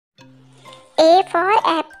for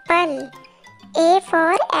apple. A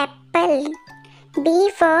for apple.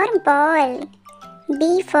 B for ball.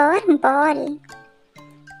 B for ball.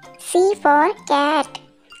 C for cat.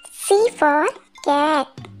 C for cat.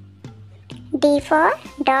 D for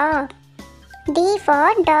dog. D for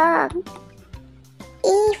dog.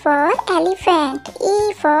 E for elephant.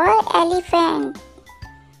 E for elephant.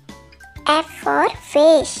 F for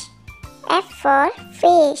fish. F for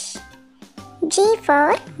fish. G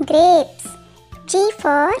for grapes. G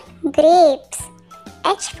for grapes.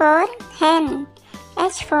 H for hen.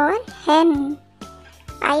 H for hen.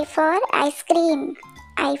 I for ice cream.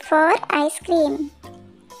 I for ice cream.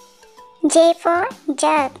 J for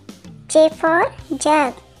jug. J for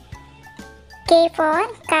jug. K for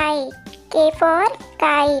kite. K for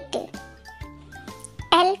kite.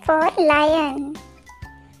 L for lion.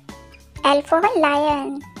 L for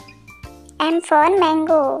lion. M for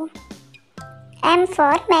mango. M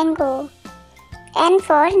for mango. N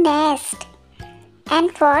for nest. N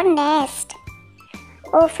for nest.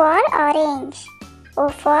 O for orange. O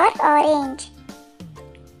for orange.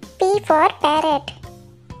 P for parrot.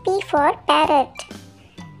 P for parrot.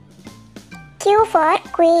 Q for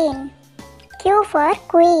queen. Q for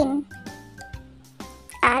queen.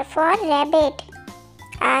 R for rabbit.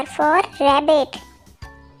 R for rabbit.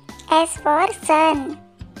 S for sun.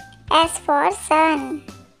 S for sun.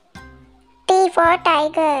 T for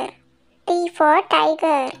tiger. T for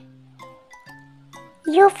tiger.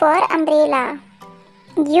 U for umbrella.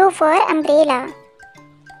 U for umbrella.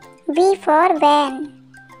 V for van.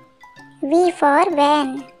 V for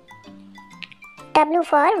van. W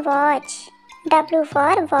for watch. W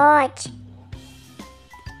for watch.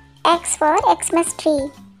 X for Xmas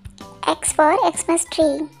tree. X for Xmas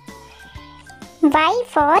tree. Y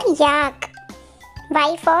for yak.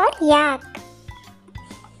 Y for yak.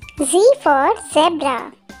 Z for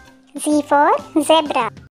zebra. Z for zebra.